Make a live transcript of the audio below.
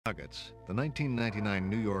Nuggets, the 1999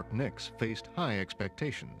 New York Knicks faced high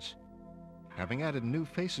expectations. Having added new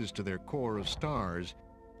faces to their core of stars,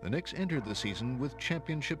 the Knicks entered the season with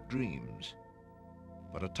championship dreams.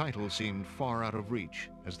 But a title seemed far out of reach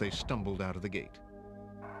as they stumbled out of the gate.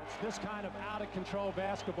 It's this kind of out-of-control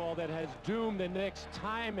basketball that has doomed the Knicks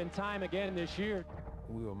time and time again this year.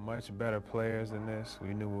 We were much better players than this.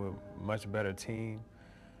 We knew we were a much better team.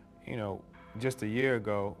 You know, just a year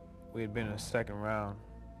ago, we had been in the second round,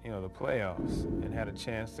 the playoffs, and had a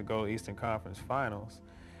chance to go to Eastern Conference Finals.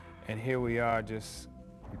 And here we are just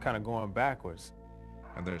kind of going backwards.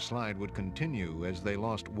 And their slide would continue as they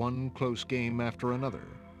lost one close game after another.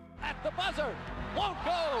 At the buzzer, won't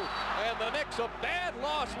go, and the Knicks a bad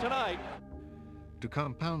loss tonight. To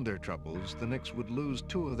compound their troubles, the Knicks would lose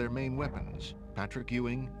two of their main weapons, Patrick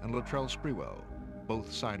Ewing and Latrell Sprewell, both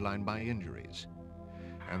sidelined by injuries.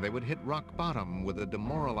 And they would hit rock bottom with a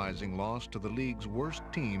demoralizing loss to the league's worst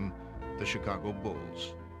team, the Chicago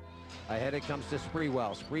Bulls. Ahead it comes to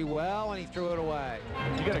Sprewell. Sprewell, and he threw it away.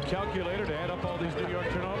 You got a calculator to add up all these New York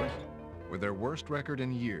turnovers? With their worst record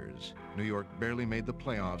in years, New York barely made the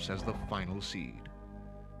playoffs as the final seed.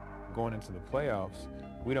 Going into the playoffs,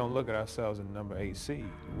 we don't look at ourselves as number 8 seed.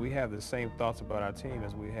 We have the same thoughts about our team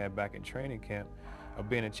as we had back in training camp of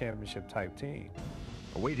being a championship-type team.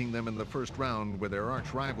 Awaiting them in the first round were their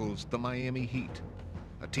arch rivals, the Miami Heat,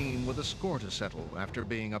 a team with a score to settle after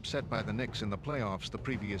being upset by the Knicks in the playoffs the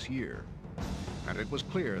previous year. And it was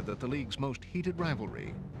clear that the league's most heated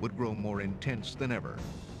rivalry would grow more intense than ever.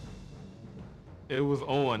 It was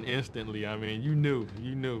on instantly. I mean, you knew.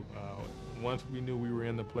 Once we knew we were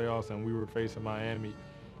in the playoffs and we were facing Miami,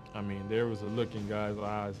 I mean, there was a look in guys'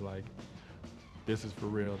 eyes like, this is for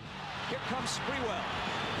real. Here comes Sprewell,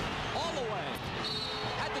 all the way.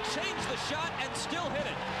 Had to change the shot and still hit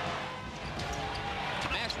it.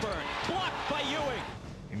 Ashburn, blocked by Ewing.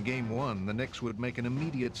 In Game 1, the Knicks would make an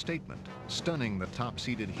immediate statement, stunning the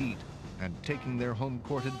top-seeded Heat and taking their home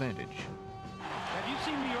court advantage. Have you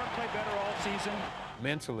seen New York play better all season?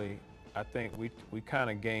 Mentally, I think we kind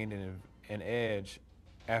of gained an edge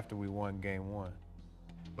after we won Game 1.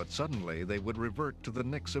 But suddenly, they would revert to the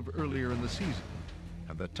Knicks of earlier in the season,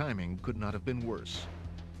 and the timing could not have been worse.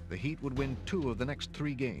 The Heat would win 2 of the next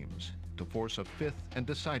 3 games to force a 5th and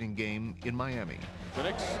deciding game in Miami. The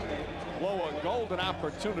Knicks blow a golden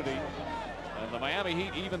opportunity, and the Miami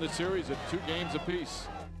Heat even the series at 2 games apiece.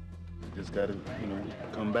 Just got to,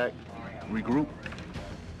 come back, regroup.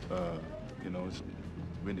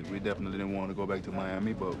 We definitely didn't want to go back to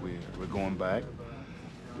Miami, but we're going back.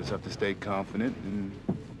 Just have to stay confident and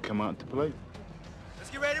come out to play. Let's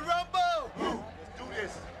get ready to rumble! Let's do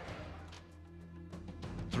this.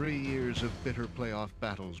 3 years of bitter playoff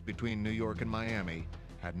battles between New York and Miami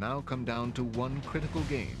had now come down to one critical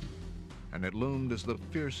game, and it loomed as the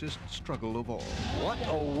fiercest struggle of all. What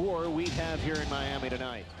a war we have here in Miami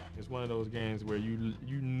tonight. It's one of those games where you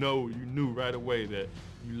knew right away that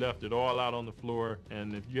you left it all out on the floor,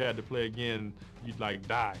 and if you had to play again, you'd like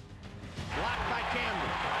die. Blocked by Camby.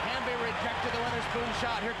 Camby rejected the Weatherspoon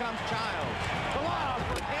shot. Here comes Childs. The lob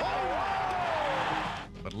for Camby.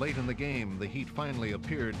 But late in the game, the Heat finally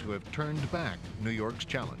appeared to have turned back New York's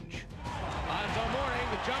challenge. Until morning,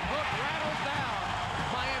 the jump hook rattles down.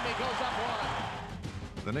 Miami goes up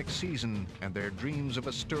 1. The next season and their dreams of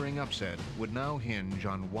a stirring upset would now hinge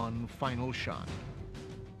on one final shot.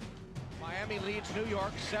 Miami leads New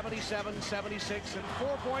York 77-76 and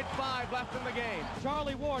 4.5 left in the game.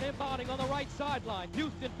 Charlie Ward inbounding on the right sideline.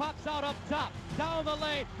 Houston pops out up top, down the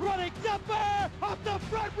lane, running jumper off the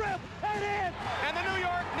front rim and in. And the New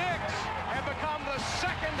York Knicks have become the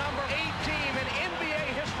second number 8 team in NBA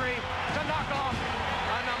history to knock off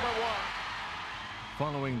a number 1.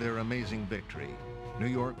 Following their amazing victory, New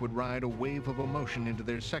York would ride a wave of emotion into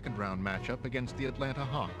their second-round matchup against the Atlanta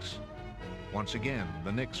Hawks. Once again,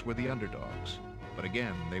 the Knicks were the underdogs, but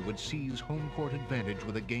again, they would seize home court advantage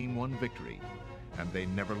with a Game 1 victory, and they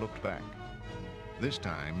never looked back. This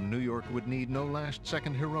time, New York would need no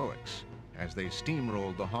last-second heroics as they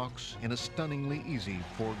steamrolled the Hawks in a stunningly easy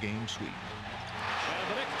 4-game sweep.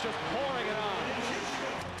 And the Knicks just pouring it on.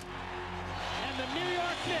 And the New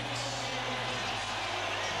York Knicks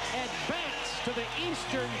advance to the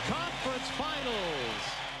Eastern Conference Finals.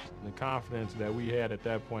 The confidence that we had at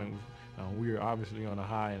that point, we were obviously on a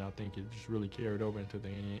high, and I think it just really carried over into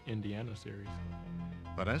the Indiana series.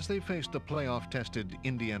 But as they faced the playoff-tested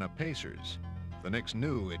Indiana Pacers, the Knicks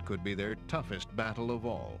knew it could be their toughest battle of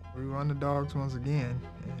all. We were underdogs once again,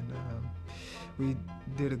 and we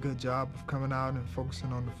did a good job of coming out and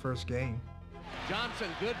focusing on the first game. Johnson,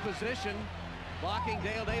 good position. Blocking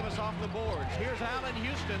Dale Davis off the boards. Here's Allan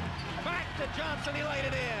Houston. Back to Johnson. He laid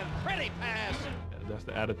it in. Pretty pass. That's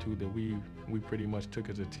the attitude that we pretty much took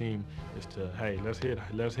as a team, is to, hey, let's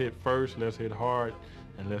hit first, let's hit hard,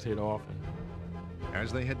 and let's hit often.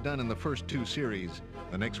 As they had done in the first two series,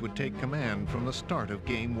 the Knicks would take command from the start of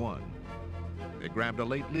Game 1. They grabbed a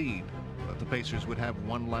late lead, but the Pacers would have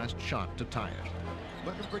one last shot to tie it.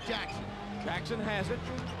 Looking for Jackson. Jackson has it.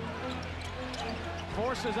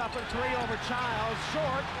 Forces up a three over Childs.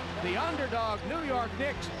 Short. The underdog New York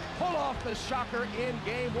Knicks pull off the shocker in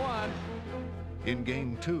Game 1. In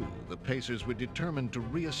Game 2, the Pacers were determined to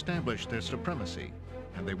reestablish their supremacy,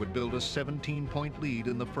 and they would build a 17-point lead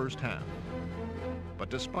in the first half. But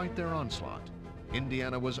despite their onslaught,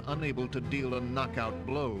 Indiana was unable to deal a knockout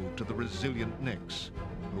blow to the resilient Knicks,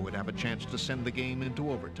 who would have a chance to send the game into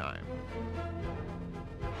overtime.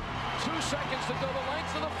 2 seconds to go the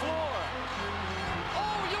length of the floor.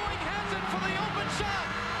 Oh, Ewing has it for the open shot.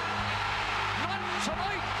 Not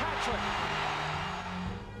tonight, Patrick.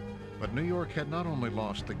 But New York had not only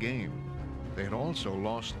lost the game, they had also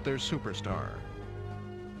lost their superstar.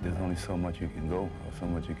 There's only so much you can go, or so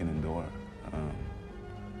much you can endure.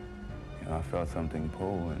 You know, I felt something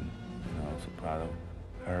pull, and I was proud of,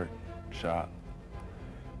 hurt, shocked,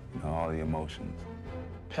 all the emotions.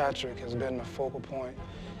 Patrick has been the focal point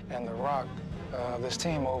and the rock of this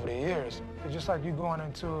team over the years. It's just like you going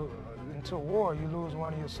into a war, you lose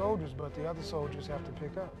one of your soldiers, but the other soldiers have to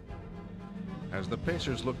pick up. As the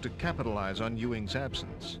Pacers looked to capitalize on Ewing's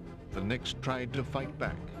absence, the Knicks tried to fight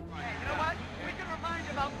back. Hey, you know what? We can remind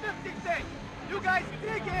you about 50 things. You guys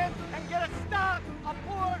dig in and get a stop, a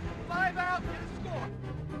board, 5 out, get a score.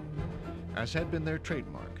 As had been their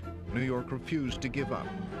trademark, New York refused to give up.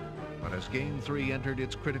 But as Game 3 entered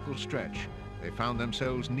its critical stretch, they found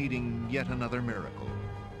themselves needing yet another miracle.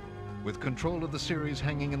 With control of the series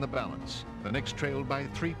hanging in the balance, the Knicks trailed by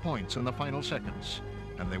 3 points in the final seconds,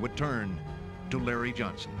 and they would turn to Larry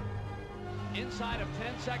Johnson. Inside of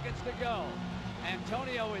 10 seconds to go.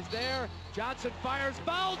 Antonio is there. Johnson fires,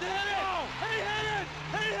 fouled, hit it! Oh! He hit it!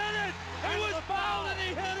 He hit it! He was fouled and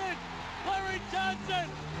he hit it! Larry Johnson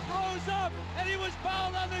rose up and he was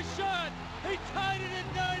fouled on the shot. He tied it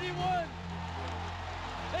in 91.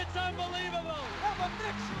 It's unbelievable. And the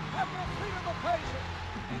Knicks have completed the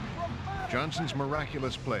Pacers. Johnson's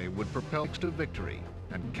miraculous play would propel Knicks to victory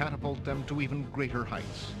and catapult them to even greater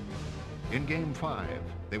heights. In Game 5,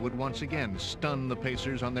 they would once again stun the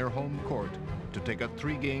Pacers on their home court to take a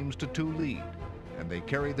 3-2 lead, and they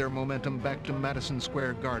carried their momentum back to Madison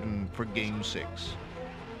Square Garden for Game 6.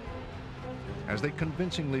 As they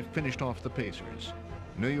convincingly finished off the Pacers,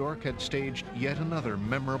 New York had staged yet another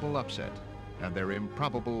memorable upset, and their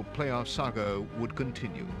improbable playoff saga would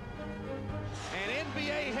continue. And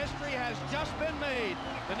NBA history has just been made.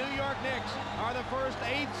 The New York Knicks are the first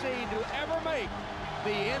 8 seed to ever make the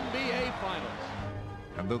NBA Finals.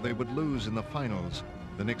 And though they would lose in the finals,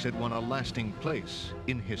 the Knicks had won a lasting place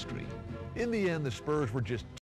in history. In the end, the Spurs were just